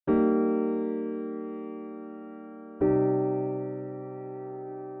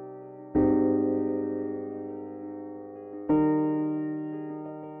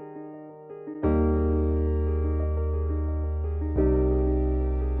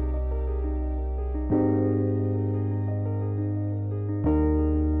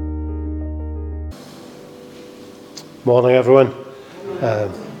Morning, everyone. I'd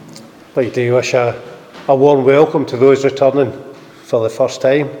like to wish a warm welcome to those returning for the first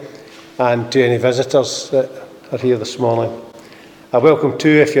time and to any visitors that are here this morning. A welcome too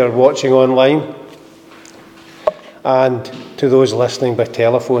if you're watching online and to those listening by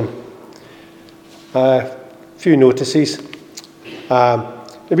telephone. A few notices.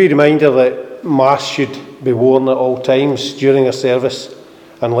 Be reminded that masks should be worn at all times during a service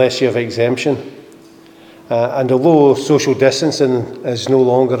unless you have exemption. And although social distancing is no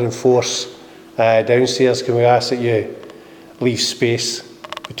longer in force downstairs, can we ask that you leave space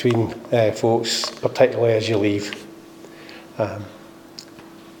between folks, particularly as you leave. As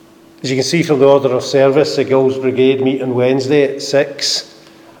you can see from the order of service, the Guilds Brigade meet on Wednesday at 6.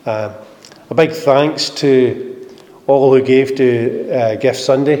 A big thanks to all who gave to Gift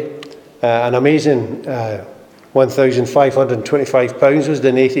Sunday. An amazing £1,525 was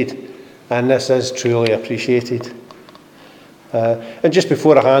donated, and this is truly appreciated. And just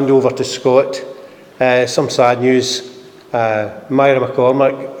before I hand over to Scott, some sad news. Myra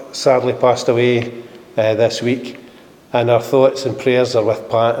McCormack sadly passed away this week, and our thoughts and prayers are with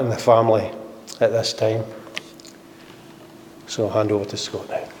Pat and the family at this time. So I'll hand over to Scott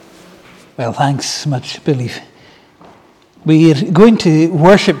now. Well, thanks much, Billy. We're going to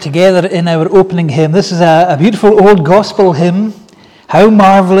worship together in our opening hymn. This is a beautiful old gospel hymn. How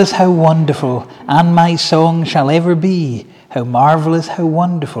marvellous, how wonderful, and my song shall ever be. How marvellous, how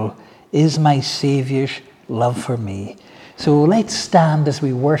wonderful is my Saviour's love for me. So let's stand as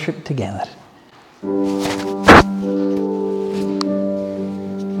we worship together.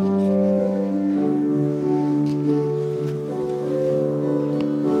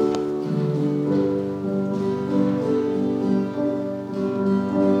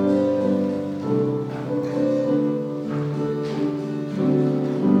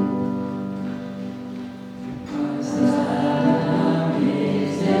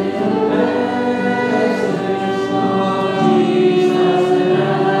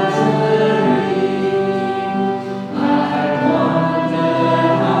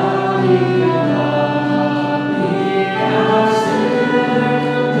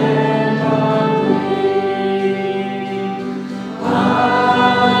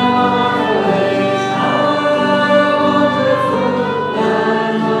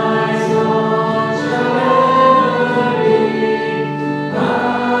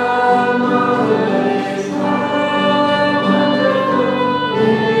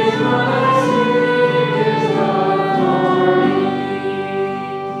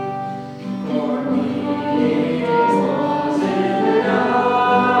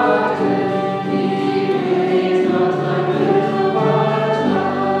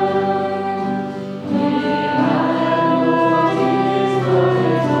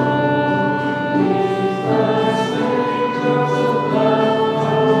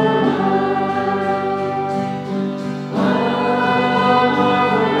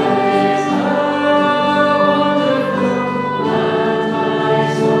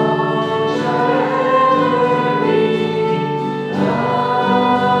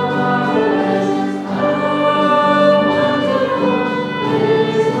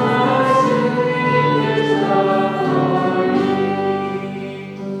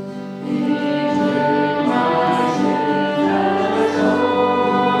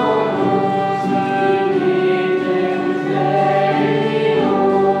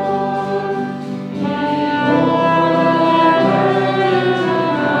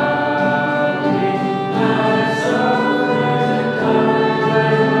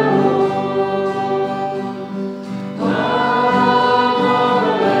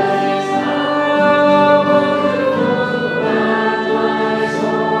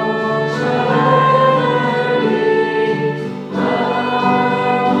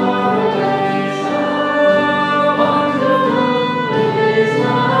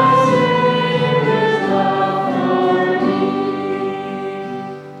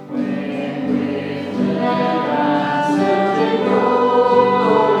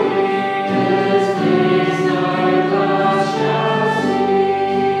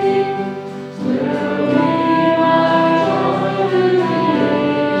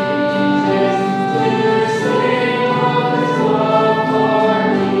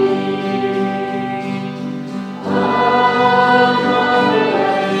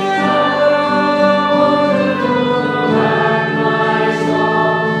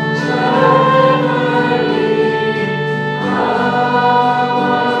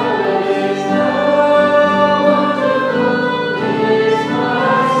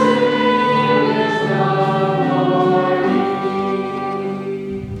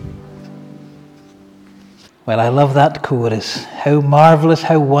 Well, I love that chorus. How marvellous,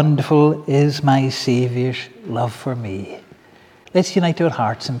 how wonderful is my Saviour's love for me. Let's unite our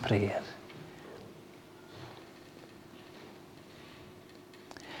hearts in prayer.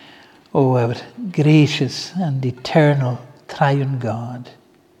 Oh, our gracious and eternal triune God,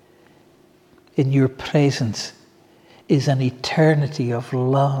 in your presence is an eternity of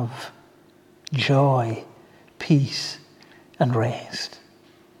love, joy, peace, and rest.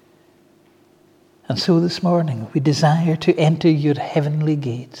 And so this morning we desire to enter your heavenly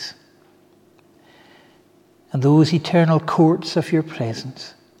gates and those eternal courts of your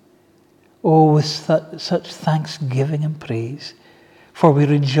presence, oh, with such thanksgiving and praise, for we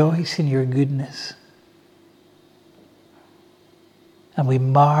rejoice in your goodness. And we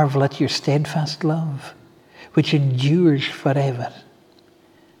marvel at your steadfast love, which endures forever.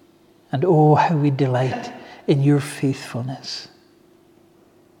 And oh, how we delight in your faithfulness.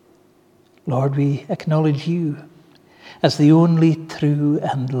 Lord, we acknowledge you as the only true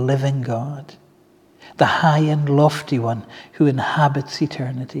and living God, the high and lofty one who inhabits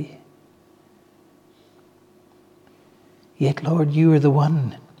eternity. Yet, Lord, you are the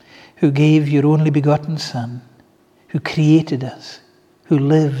one who gave your only begotten Son, who created us, who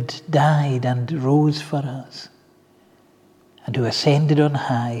lived, died, and rose for us, and who ascended on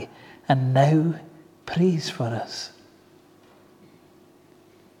high and now prays for us.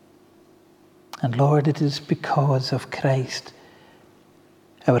 And Lord, it is because of Christ,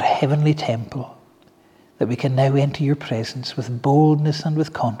 our heavenly temple, that we can now enter your presence with boldness and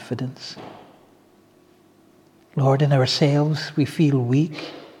with confidence. Lord, in ourselves we feel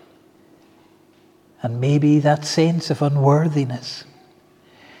weak, and maybe that sense of unworthiness.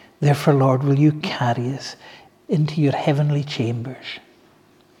 Therefore, Lord, will you carry us into your heavenly chambers,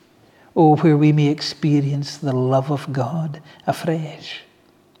 oh, where we may experience the love of God afresh,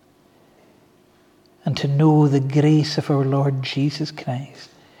 and to know the grace of our Lord Jesus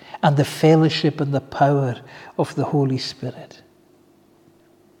Christ and the fellowship and the power of the Holy Spirit.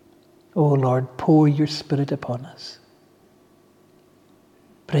 Oh Lord, pour your Spirit upon us.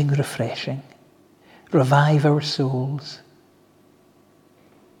 Bring refreshing. Revive our souls.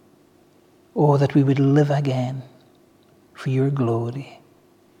 Oh, that we would live again for your glory.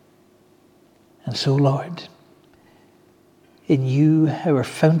 And so, Lord, in you, our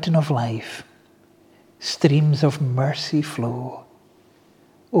fountain of life, streams of mercy flow.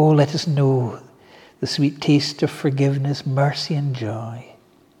 Oh, let us know the sweet taste of forgiveness, mercy, and joy.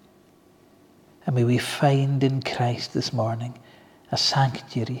 And may we find in Christ this morning a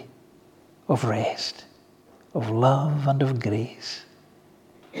sanctuary of rest, of love, and of grace.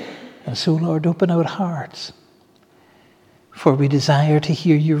 And so, Lord, open our hearts, for we desire to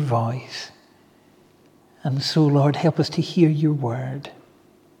hear your voice. And so, Lord, help us to hear your word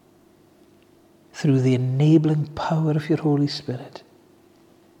through the enabling power of your Holy Spirit.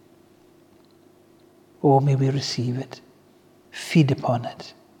 Oh, may we receive it, feed upon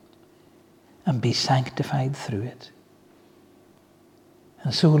it, and be sanctified through it.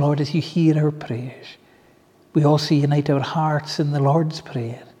 And so, Lord, as you hear our prayers, we also unite our hearts in the Lord's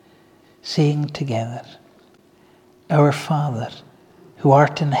Prayer, saying together, Our Father, who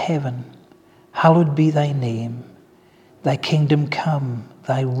art in heaven, hallowed be thy name. Thy kingdom come,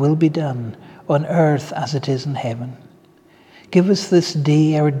 thy will be done, on earth as it is in heaven. Give us this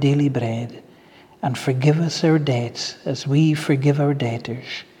day our daily bread, and forgive us our debts as we forgive our debtors.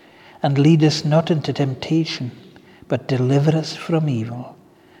 And lead us not into temptation, but deliver us from evil.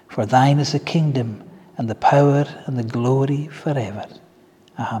 For thine is the kingdom, and the power, and the glory forever.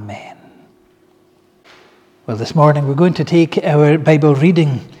 Amen. Well, this morning we're going to take our Bible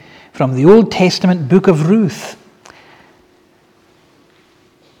reading from the Old Testament book of Ruth.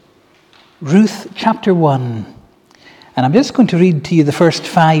 Ruth chapter 1. And I'm just going to read to you the first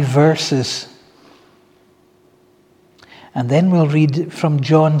 5 verses. And then we'll read from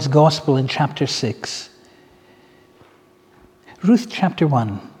John's Gospel in chapter 6. Ruth chapter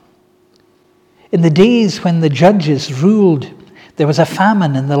 1. In the days when the judges ruled, there was a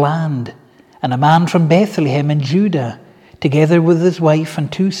famine in the land, and a man from Bethlehem in Judah, together with his wife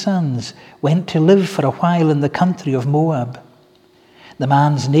and 2 sons, went to live for a while in the country of Moab. The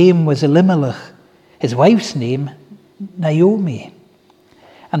man's name was Elimelech, his wife's name Naomi,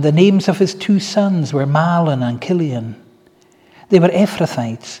 and the names of his 2 sons were Mahlon and Chilion. They were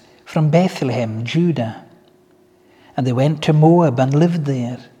Ephrathites from Bethlehem, Judah. And they went to Moab and lived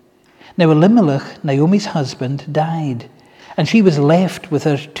there. Now Elimelech, Naomi's husband, died, and she was left with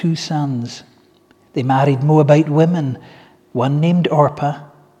her 2 sons. They married Moabite women, one named Orpah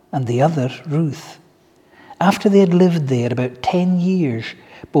and the other Ruth. After they had lived there about 10 years,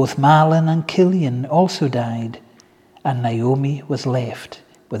 Both Mahlon and Chilion also died, and Naomi was left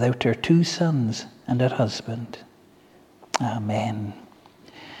without her 2 sons and her husband. Amen.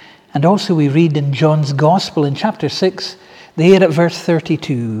 And also we read in John's Gospel in chapter 6, there at verse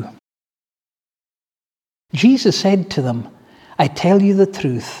 32. Jesus said to them, I tell you the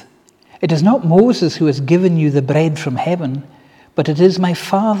truth. It is not Moses who has given you the bread from heaven, but it is my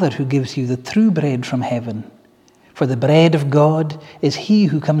Father who gives you the true bread from heaven. For the bread of God is he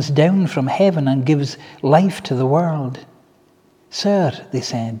who comes down from heaven and gives life to the world. Sir, they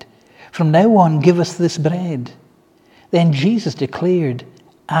said, from now on give us this bread. Then Jesus declared,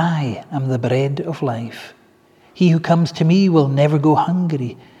 I am the bread of life. He who comes to me will never go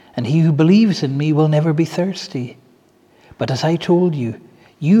hungry, and he who believes in me will never be thirsty. But as I told you,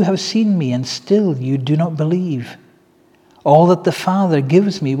 you have seen me, and still you do not believe. All that the Father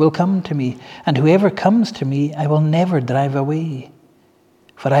gives me will come to me, and whoever comes to me I will never drive away.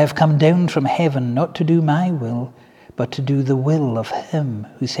 For I have come down from heaven not to do my will, but to do the will of him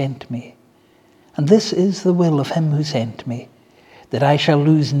who sent me. And this is the will of him who sent me, that I shall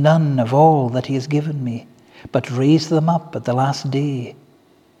lose none of all that he has given me, but raise them up at the last day.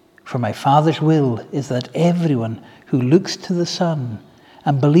 For my Father's will is that everyone who looks to the Son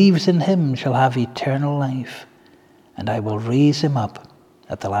and believes in him shall have eternal life, and I will raise him up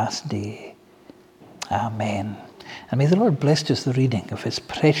at the last day. Amen. And may the Lord bless us the reading of his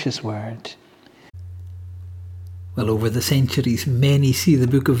precious word. Well, over the centuries, many see the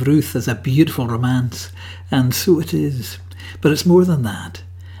book of Ruth as a beautiful romance, and so it is. But it's more than that.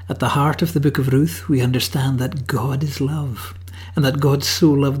 At the heart of the book of Ruth, we understand that God is love, and that God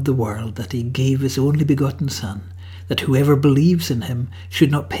so loved the world that he gave his only begotten Son, that whoever believes in him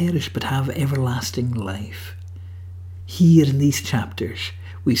should not perish but have everlasting life. Here in these chapters,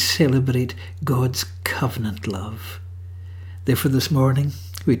 we celebrate God's covenant love. Therefore this morning,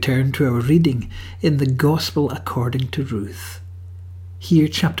 we turn to our reading in the Gospel according to Ruth. Here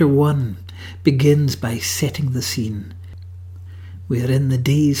chapter 1 begins by setting the scene. We are in the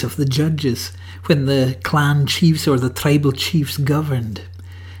days of the judges, when the clan chiefs or the tribal chiefs governed.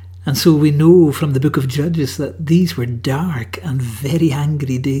 And so we know from the book of Judges that these were dark and very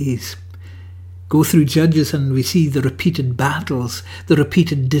angry days. Go through Judges and we see the repeated battles, the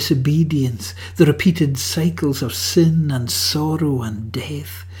repeated disobedience, the repeated cycles of sin and sorrow and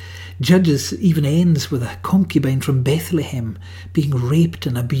death. Judges even ends with a concubine from Bethlehem being raped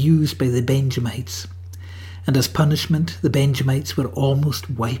and abused by the Benjamites. And as punishment, the Benjamites were almost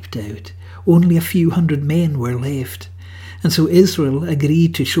wiped out. Only a few hundred men were left. And so Israel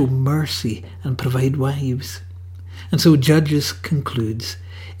agreed to show mercy and provide wives. And so Judges concludes,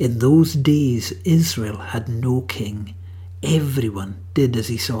 in those days Israel had no king. Everyone did as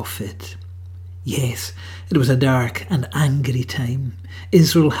he saw fit. Yes, it was a dark and angry time.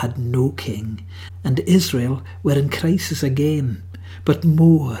 Israel had no king, and Israel were in crisis again. But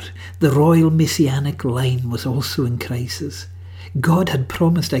more, the royal messianic line was also in crisis. God had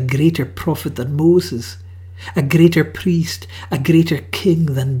promised a greater prophet than Moses, a greater priest, a greater king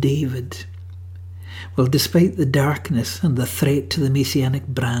than David. Well, despite the darkness and the threat to the messianic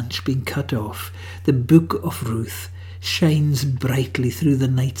branch being cut off, the book of Ruth shines brightly through the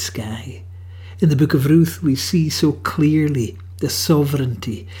night sky. In the book of Ruth, we see so clearly the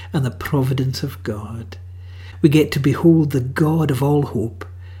sovereignty and the providence of God. We get to behold the God of all hope,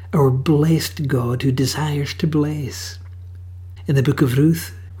 our blessed God who desires to bless. In the book of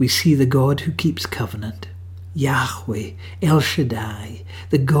Ruth, we see the God who keeps covenant. Yahweh, El Shaddai,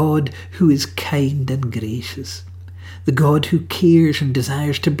 the God who is kind and gracious, the God who cares and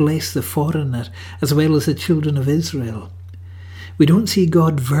desires to bless the foreigner as well as the children of Israel. We don't see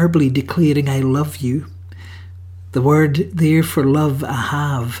God verbally declaring, I love you. The word there for love,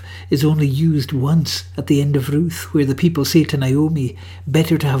 ahav, is only used once at the end of Ruth, where the people say to Naomi,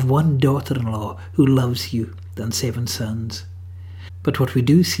 better to have one daughter-in-law who loves you than 7 sons. But what we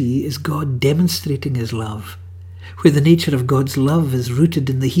do see is God demonstrating his love, where the nature of God's love is rooted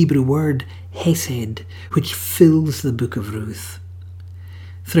in the Hebrew word hesed, which fills the book of Ruth.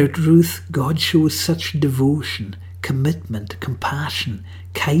 Throughout Ruth, God shows such devotion, commitment, compassion,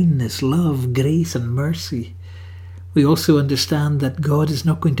 kindness, love, grace and mercy. We also understand that God is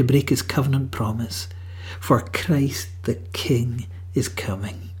not going to break his covenant promise, for Christ the King is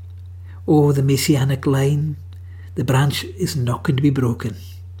coming. Oh, the messianic line, the branch is not going to be broken.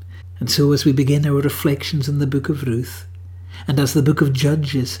 And so as we begin our reflections in the book of Ruth, and as the book of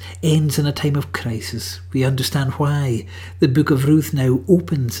Judges ends in a time of crisis, we understand why the book of Ruth now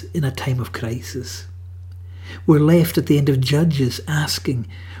opens in a time of crisis. We're left at the end of Judges asking,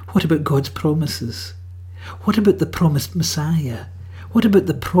 what about God's promises? What about the promised Messiah? What about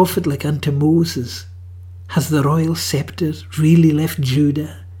the prophet like unto Moses? Has the royal sceptre really left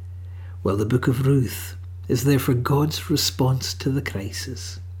Judah? Well, the book of Ruth is therefore God's response to the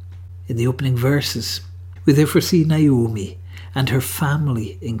crisis. In the opening verses, we therefore see Naomi and her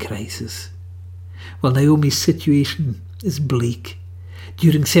family in crisis. Well, Naomi's situation is bleak.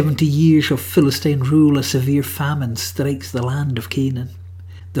 During 70 years of Philistine rule, a severe famine strikes the land of Canaan.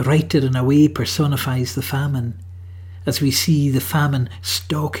 The writer in a way personifies the famine, as we see the famine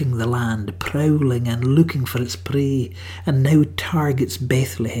stalking the land, prowling and looking for its prey, and now targets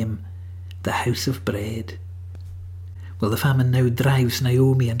Bethlehem, the house of bread. Well, the famine now drives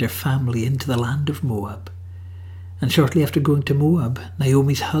Naomi and her family into the land of Moab. And shortly after going to Moab,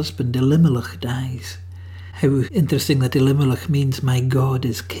 Naomi's husband Elimelech dies. How interesting that Elimelech means my God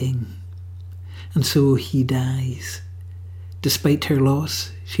is king. And so he dies. Despite her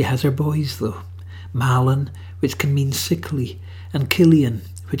loss, she has her boys though. Mahlon, which can mean sickly, and Kilian,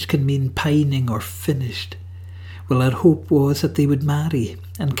 which can mean pining or finished. Well, her hope was that they would marry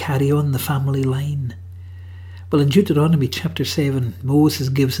and carry on the family line. Well, in Deuteronomy chapter 7, Moses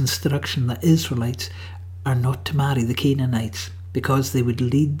gives instruction that Israelites are not to marry the Canaanites because they would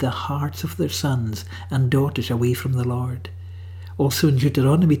lead the hearts of their sons and daughters away from the Lord. Also in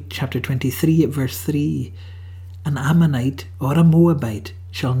Deuteronomy chapter 23 at verse 3, an Ammonite or a Moabite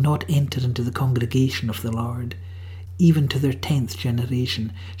shall not enter into the congregation of the Lord. Even to their 10th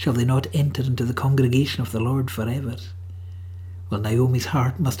generation shall they not enter into the congregation of the Lord forever. Well, Naomi's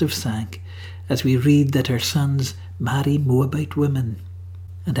heart must have sank as we read that her sons marry Moabite women.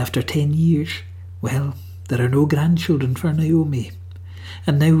 And after 10 years, well, there are no grandchildren for Naomi.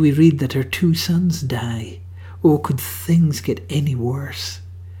 And now we read that her 2 sons die. Oh, could things get any worse?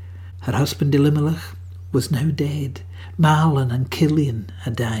 Her husband Elimelech was now dead. Mahlon and Kilian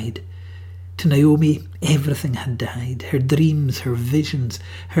had died. To Naomi, everything had died. Her dreams, her visions,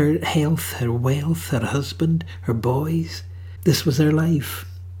 her health, her wealth, her husband, her boys. This was her life.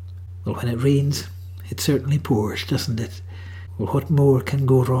 Well, when it rains, it certainly pours, doesn't it? Well, what more can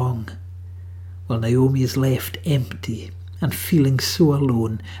go wrong? Well, Naomi is left empty and feeling so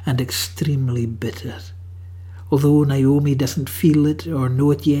alone and extremely bitter. Although Naomi doesn't feel it or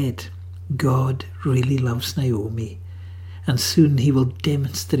know it yet, God really loves Naomi, and soon he will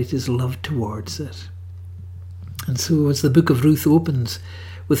demonstrate his love towards her. And so as the book of Ruth opens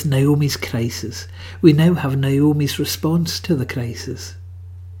with Naomi's crisis, we now have Naomi's response to the crisis.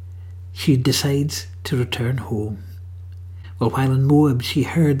 She decides to return home. Well, while in Moab, she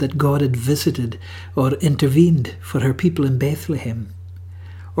heard that God had visited or intervened for her people in Bethlehem.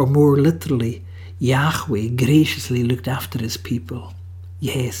 Or more literally, Yahweh graciously looked after his people.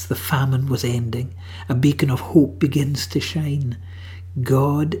 Yes, the famine was ending. A beacon of hope begins to shine.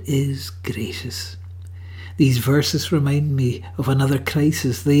 God is gracious. These verses remind me of another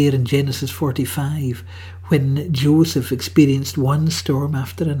crisis there in Genesis 45, when Joseph experienced one storm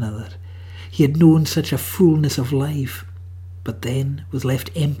after another. He had known such a fullness of life, but then was left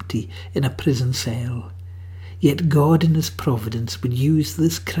empty in a prison cell. Yet God in his providence would use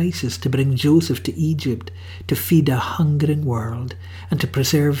this crisis to bring Joseph to Egypt to feed a hungering world and to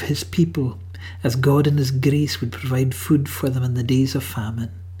preserve his people, as God in his grace would provide food for them in the days of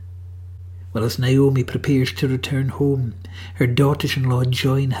famine. Well, as Naomi prepares to return home, her daughters-in-law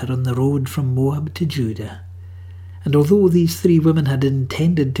join her on the road from Moab to Judah. And although these 3 women had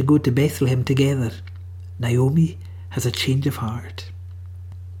intended to go to Bethlehem together, Naomi has a change of heart.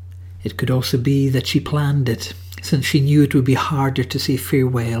 It could also be that she planned it, since she knew it would be harder to say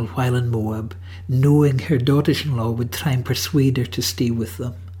farewell while in Moab, knowing her daughters-in-law would try and persuade her to stay with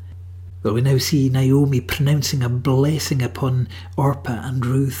them. Well, we now see Naomi pronouncing a blessing upon Orpah and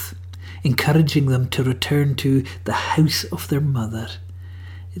Ruth, encouraging them to return to the house of their mother.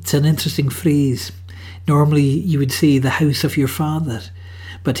 It's an interesting phrase. Normally you would say the house of your father,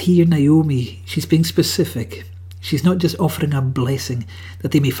 but here Naomi, she's being specific. She's not just offering a blessing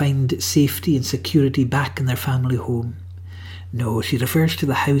that they may find safety and security back in their family home. No, she refers to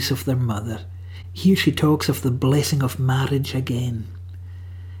the house of their mother. Here she talks of the blessing of marriage again.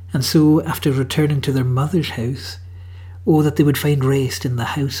 And so, after returning to their mother's house, oh, that they would find rest in the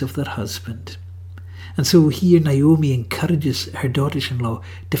house of their husband. And so here Naomi encourages her daughters-in-law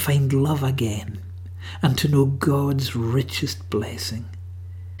to find love again and to know God's richest blessing.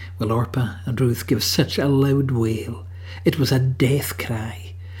 Well, Orpah and Ruth give such a loud wail. It was a death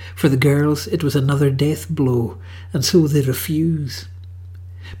cry. For the girls, it was another death blow, and so they refuse.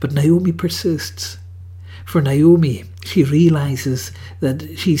 But Naomi persists. For Naomi, she realises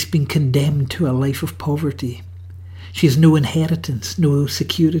that she's been condemned to a life of poverty. She has no inheritance, no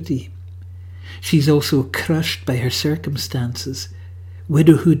security. She's also crushed by her circumstances.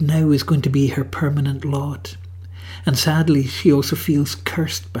 Widowhood now is going to be her permanent lot. And sadly, she also feels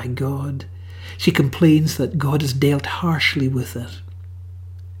cursed by God. She complains that God has dealt harshly with her.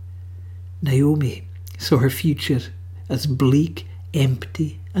 Naomi saw her future as bleak,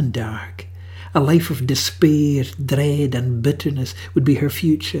 empty and dark. A life of despair, dread and bitterness would be her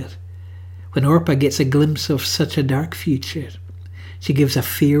future. When Orpah gets a glimpse of such a dark future, she gives a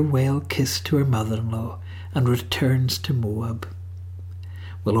farewell kiss to her mother-in-law and returns to Moab.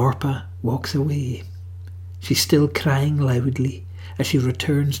 Well, Orpah walks away. She's still crying loudly as she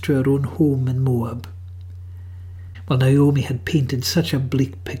returns to her own home in Moab. Well, Naomi had painted such a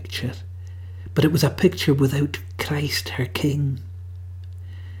bleak picture, but it was a picture without Christ, her King.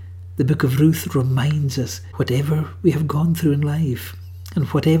 The book of Ruth reminds us whatever we have gone through in life, and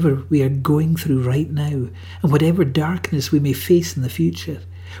whatever we are going through right now, and whatever darkness we may face in the future,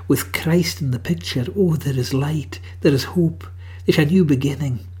 with Christ in the picture, oh, there is light, there is hope, there's a new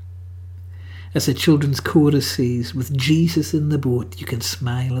beginning. As the children's chorus says, with Jesus in the boat, you can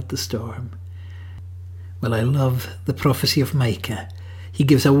smile at the storm. Well, I love the prophecy of Micah. He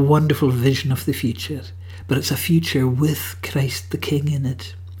gives a wonderful vision of the future, but it's a future with Christ the King in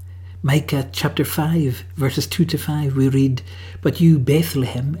it. Micah chapter 5, verses 2 to 5, we read, "But you,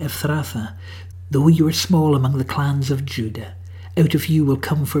 Bethlehem Ephrathah, though you are small among the clans of Judah, out of you will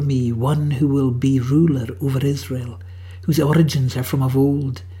come for me one who will be ruler over Israel, whose origins are from of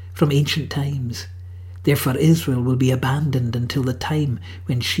old, from ancient times. Therefore Israel will be abandoned until the time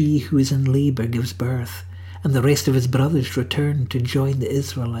when she who is in labour gives birth, and the rest of his brothers return to join the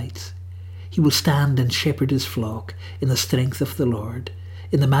Israelites. He will stand and shepherd his flock in the strength of the Lord,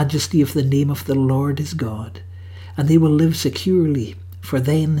 in the majesty of the name of the Lord his God, and they will live securely, for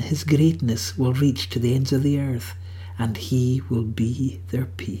then his greatness will reach to the ends of the earth, and he will be their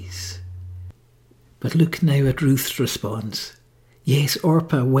peace." But look now at Ruth's response. Yes,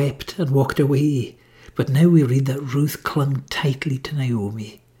 Orpah wept and walked away, but now we read that Ruth clung tightly to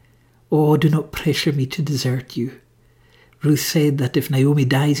Naomi. "Oh, do not pressure me to desert you." Ruth said that if Naomi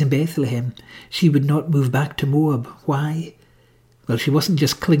dies in Bethlehem, she would not move back to Moab. Why? Well, she wasn't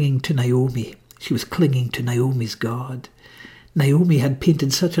just clinging to Naomi, she was clinging to Naomi's God. Naomi had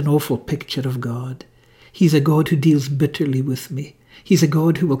painted such an awful picture of God. He's a God who deals bitterly with me. He's a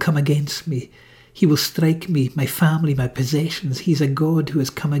God who will come against me. He will strike me, my family, my possessions. He's a God who has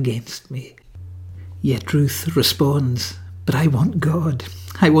come against me. Yet Ruth responds, "But I want God.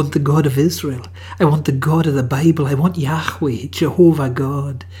 I want the God of Israel. I want the God of the Bible. I want Yahweh, Jehovah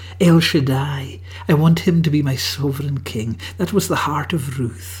God, El Shaddai. I want him to be my sovereign King." That was the heart of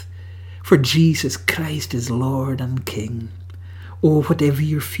Ruth. For Jesus Christ is Lord and King. "Oh, whatever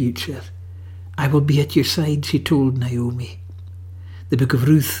your future, I will be at your side," she told Naomi. The book of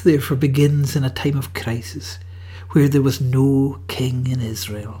Ruth therefore begins in a time of crisis, where there was no king in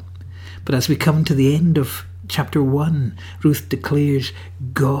Israel. But as we come to the end of chapter 1, Ruth declares,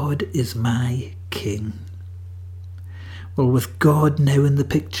 "God is my King." Well, with God now in the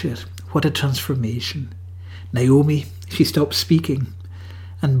picture, what a transformation. Naomi, she stopped speaking,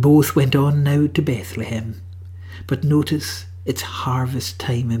 and both went on now to Bethlehem. But notice, it's harvest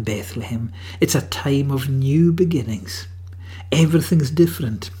time in Bethlehem. It's a time of new beginnings. Everything's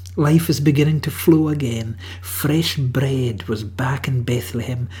different. Life is beginning to flow again. Fresh bread was back in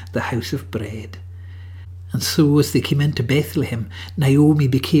Bethlehem, the house of bread. And so as they came into Bethlehem, Naomi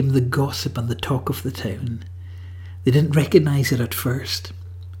became the gossip and the talk of the town. They didn't recognise her at first.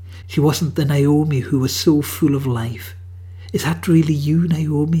 She wasn't the Naomi who was so full of life. "Is that really you,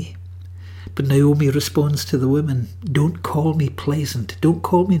 Naomi?" But Naomi responds to the women, "Don't call me pleasant. Don't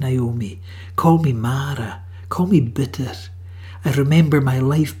call me Naomi. Call me Mara. Call me bitter. I remember my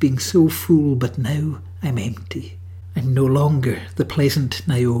life being so full, but now I'm empty. I'm no longer the pleasant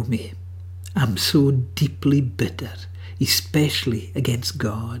Naomi. I'm so deeply bitter, especially against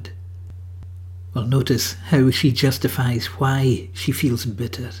God." Well, notice how she justifies why she feels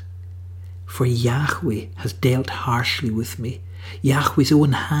bitter. "For Yahweh has dealt harshly with me. Yahweh's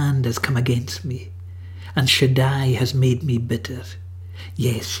own hand has come against me, and Shaddai has made me bitter."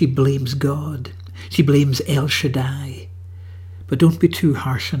 Yes, she blames God. She blames El Shaddai. But don't be too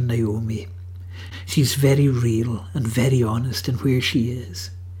harsh on Naomi. She's very real and very honest in where she is.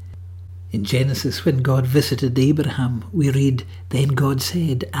 In Genesis, when God visited Abraham, we read, "Then God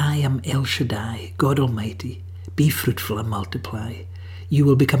said, I am El Shaddai, God Almighty. Be fruitful and multiply. You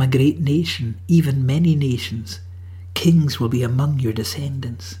will become a great nation, even many nations. Kings will be among your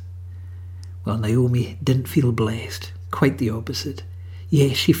descendants." Well, Naomi didn't feel blessed, quite the opposite.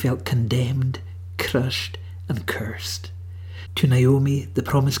 Yes, she felt condemned, crushed and cursed. To Naomi, the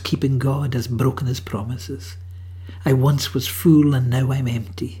promise-keeping God has broken his promises. I once was full and now I'm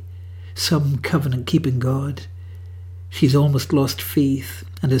empty. Some covenant-keeping God. She's almost lost faith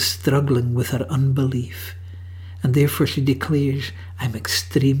and is struggling with her unbelief. And therefore she declares, I'm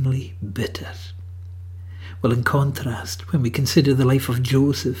extremely bitter. Well, in contrast, when we consider the life of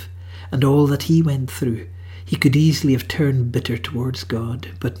Joseph and all that he went through, he could easily have turned bitter towards God.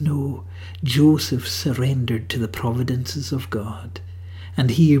 But no, Joseph surrendered to the providences of God.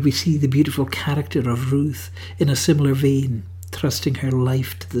 And here we see the beautiful character of Ruth in a similar vein, trusting her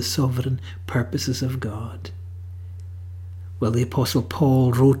life to the sovereign purposes of God. Well, the Apostle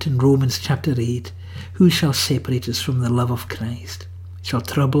Paul wrote in Romans chapter 8, who shall separate us from the love of Christ? Shall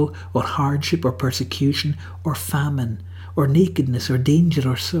trouble or hardship or persecution or famine or nakedness or danger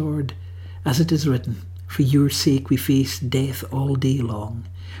or sword? As it is written, for your sake we face death all day long.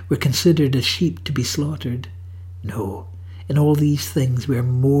 We're considered as sheep to be slaughtered. No, in all these things we are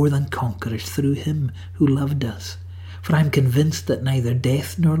more than conquerors through him who loved us. For I am convinced that neither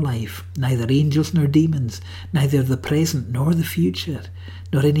death nor life, neither angels nor demons, neither the present nor the future,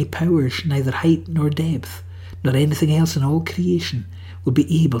 nor any powers, neither height nor depth, nor anything else in all creation, will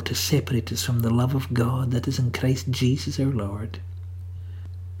be able to separate us from the love of God that is in Christ Jesus our Lord.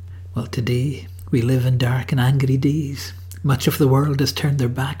 Well, today we live in dark and angry days. Much of the world has turned their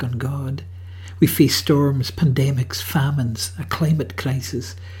back on God. We face storms, pandemics, famines, a climate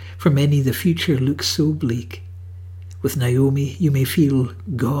crisis. For many, the future looks so bleak. With Naomi, you may feel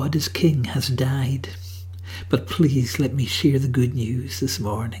God as King has died. But please let me share the good news this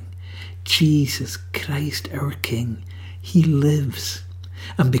morning. Jesus Christ, our King, he lives.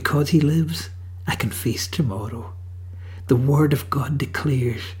 And because he lives, I can face tomorrow. The Word of God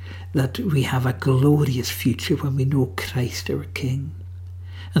declares that we have a glorious future when we know Christ, our King.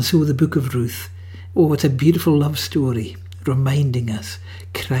 And so the book of Ruth, oh, it's a beautiful love story reminding us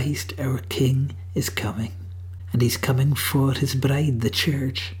Christ, our King, is coming. And he's coming for his bride, the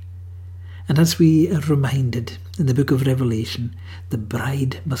church. And as we are reminded in the book of Revelation, the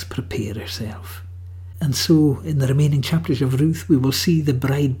bride must prepare herself. And so in the remaining chapters of Ruth, we will see the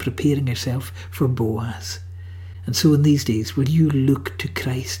bride preparing herself for Boaz. And so in these days, will you look to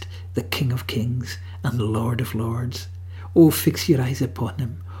Christ, the King of Kings and Lord of Lords? Oh, fix your eyes upon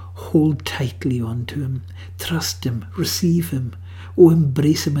him. Hold tightly on to him. Trust him. Receive him. Oh,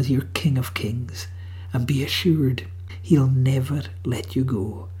 embrace him as your King of Kings. And be assured, he'll never let you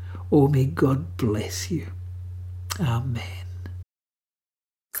go. Oh, may God bless you. Amen.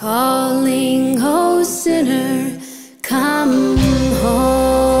 Calling, oh sinner, come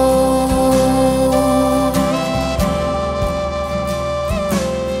home.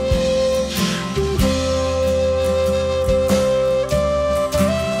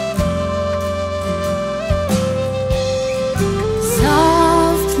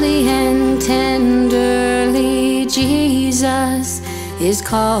 Softly and tenderly, Jesus is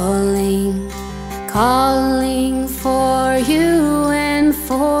calling, calling for you and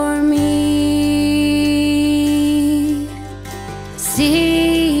for me.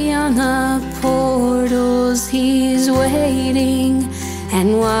 See on the portals he's waiting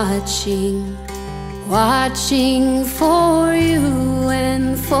and watching, watching for you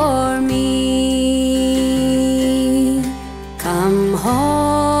and for me. Come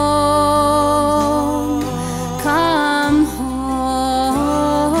home, come home.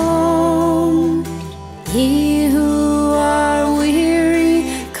 Ye who are weary,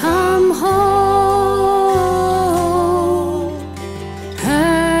 come home.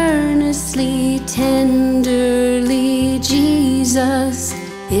 Earnestly, tenderly, Jesus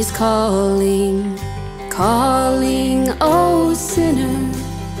is calling, calling, oh sinner,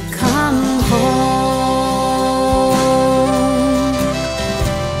 come home.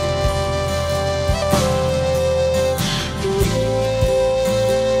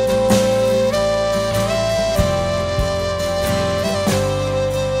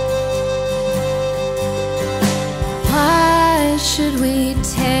 Why should we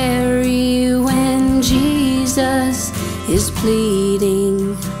tarry when Jesus is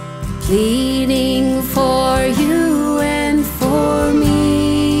pleading, pleading for you and for me?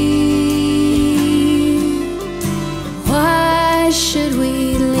 Why should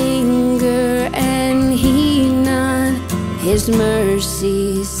we linger and heed not his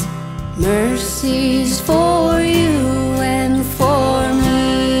mercies, mercies for you and for me?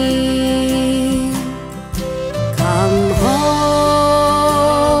 Come home,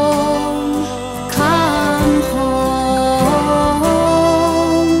 come home.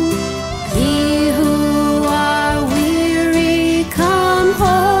 Ye who are weary, come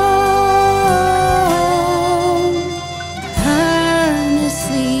home.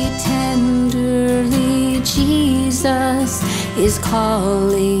 Earnestly, tenderly, Jesus Jesus is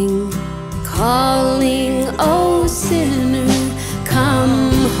calling, calling, oh sinner,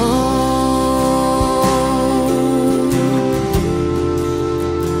 come home.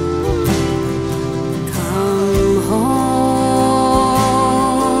 Come home.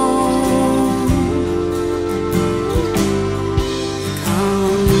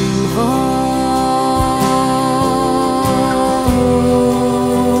 Come home.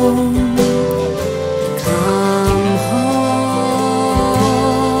 Come home.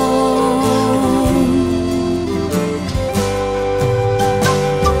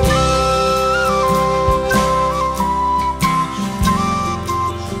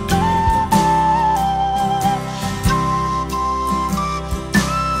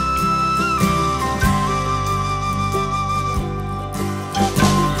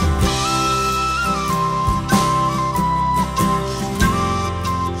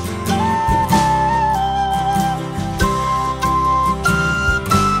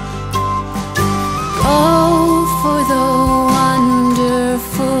 Oh, for the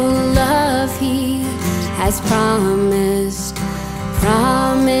wonderful love He has promised,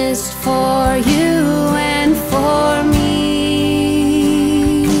 promised for you and for me.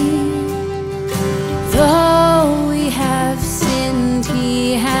 Though we have sinned,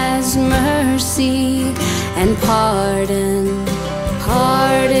 He has mercy and pardon,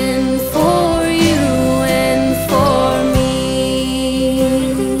 pardon for you and for me.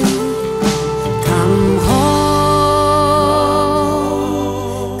 Come home,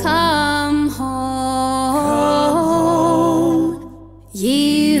 come home,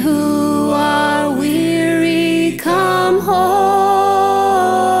 ye who are weary, come home.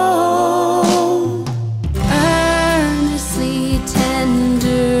 Earnestly,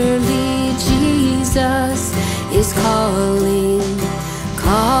 tenderly, Jesus is calling,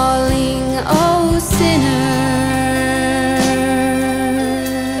 calling, oh sinner.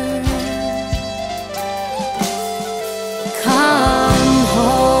 Come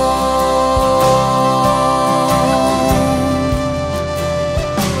home.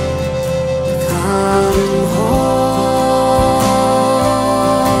 Come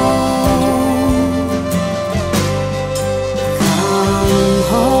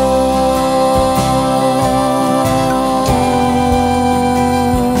home.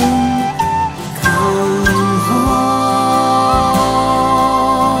 Come home.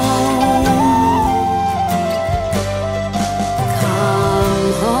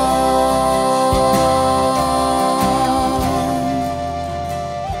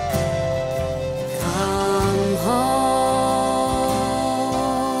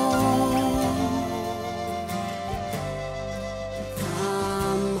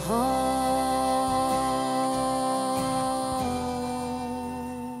 Come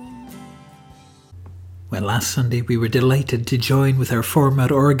Well, last Sunday we were delighted to join with our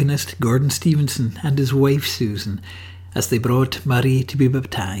former organist Gordon Stevenson and his wife Susan as they brought Marie to be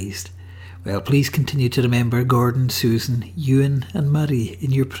baptised. Well, please continue to remember Gordon, Susan, Ewan and Marie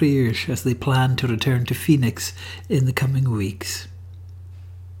in your prayers as they plan to return to Phoenix in the coming weeks.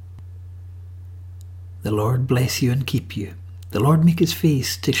 The Lord bless you and keep you. The Lord make his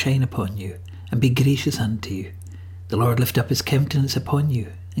face to shine upon you and be gracious unto you. The Lord lift up his countenance upon you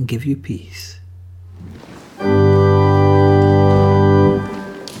and give you peace.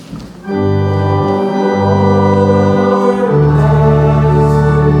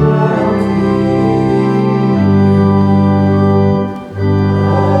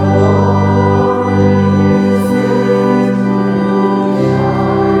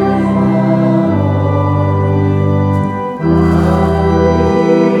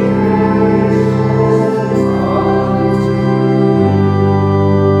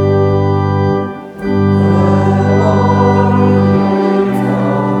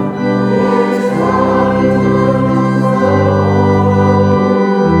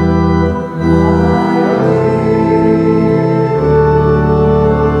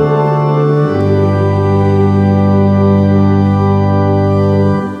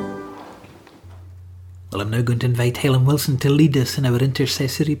 Well, I'm now going to invite Helen Wilson to lead us in our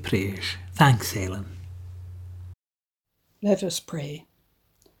intercessory prayers. Thanks, Helen. Let us pray.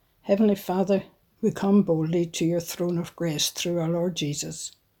 Heavenly Father, we come boldly to your throne of grace through our Lord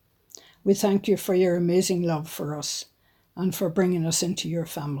Jesus. We thank you for your amazing love for us and for bringing us into your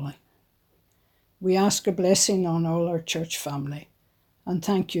family. We ask a blessing on all our church family and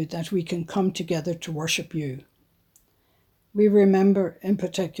thank you that we can come together to worship you. We remember in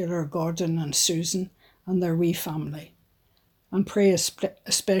particular Gordon and Susan and their wee family and pray a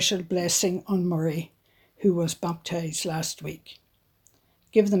special blessing on Murray, who was baptised last week.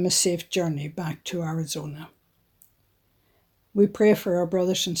 Give them a safe journey back to Arizona. We pray for our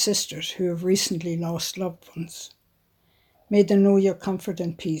brothers and sisters who have recently lost loved ones. May they know your comfort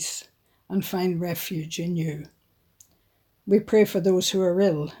and peace and find refuge in you. We pray for those who are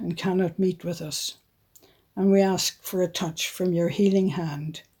ill and cannot meet with us, and we ask for a touch from your healing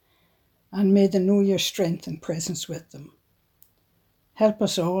hand, and may they know your strength and presence with them. Help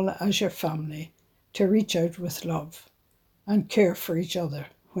us all as your family to reach out with love and care for each other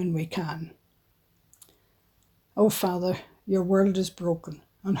when we can. Oh Father, your world is broken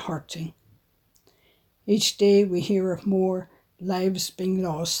and hurting. Each day we hear of more lives being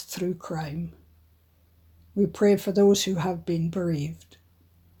lost through crime. We pray for those who have been bereaved.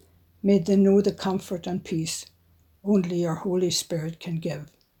 May they know the comfort and peace only your Holy Spirit can give.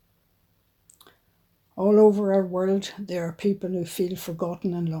 All over our world there are people who feel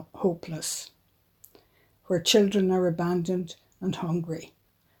forgotten and hopeless, where children are abandoned and hungry,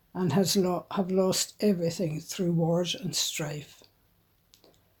 and have lost everything through wars and strife.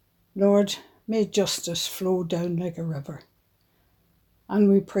 Lord, may justice flow down like a river, and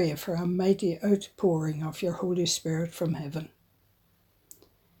we pray for a mighty outpouring of your Holy Spirit from heaven.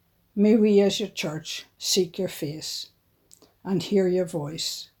 May we as your church seek your face and hear your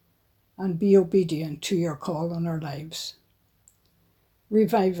voice and be obedient to your call on our lives.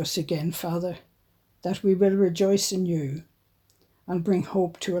 Revive us again, Father, that we will rejoice in you and bring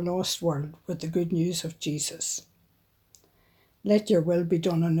hope to a lost world with the good news of Jesus. Let your will be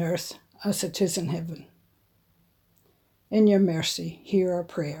done on earth as it is in heaven. In your mercy, hear our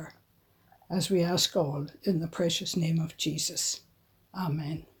prayer, as we ask all in the precious name of Jesus.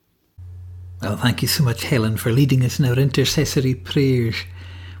 Amen. Well, thank you so much, Helen, for leading us in our intercessory prayers.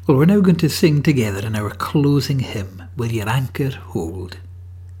 Well, we're now going to sing together in our closing hymn, Will Your Anchor Hold?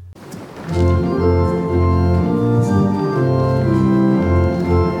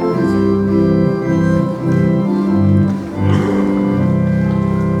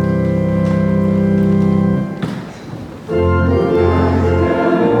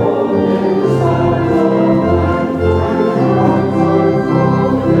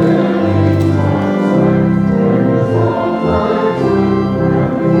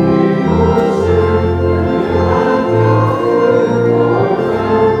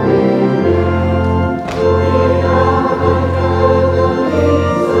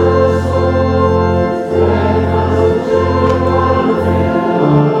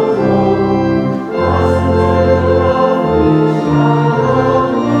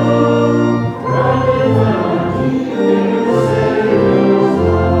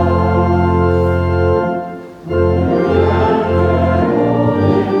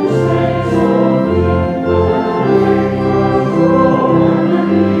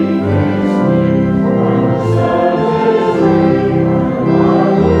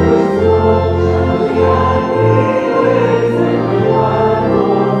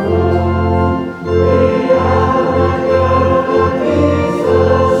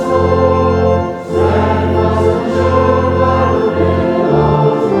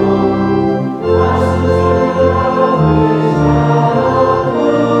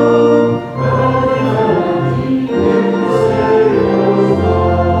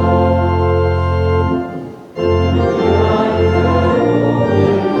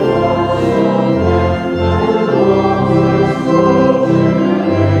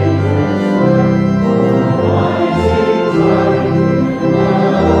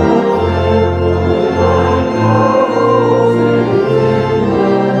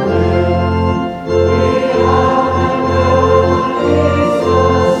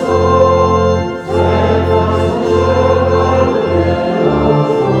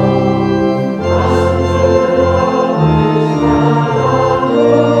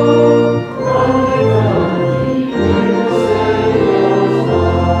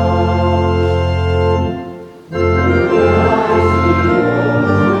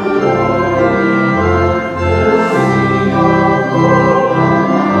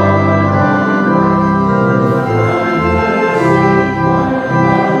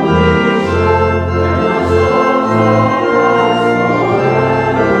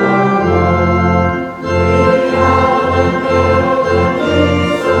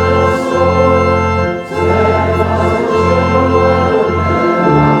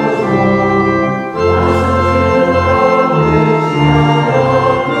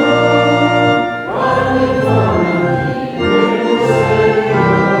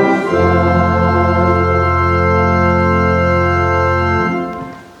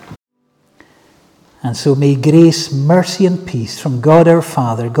 And so may grace, mercy and peace from God our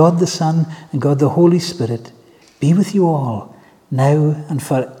Father, God the Son and God the Holy Spirit be with you all, now and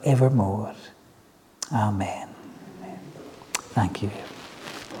forevermore. Amen. Thank you.